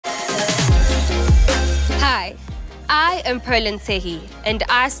I am Ntshehi, and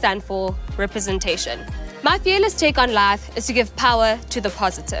I stand for representation. My fearless take on life is to give power to the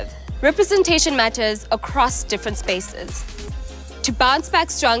positive. Representation matters across different spaces. To bounce back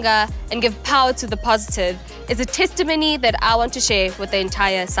stronger and give power to the positive is a testimony that I want to share with the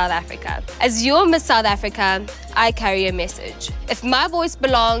entire South Africa. As your Miss South Africa, I carry a message. If my voice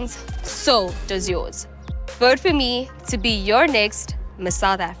belongs, so does yours. Vote for me to be your next Miss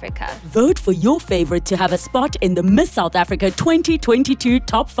South Africa. Vote for your favorite to have a spot in the Miss South Africa 2022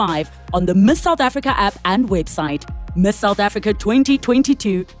 Top 5 on the Miss South Africa app and website. Miss South Africa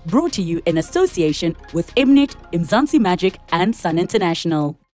 2022, brought to you in association with Mnet, Mzansi Magic and Sun International.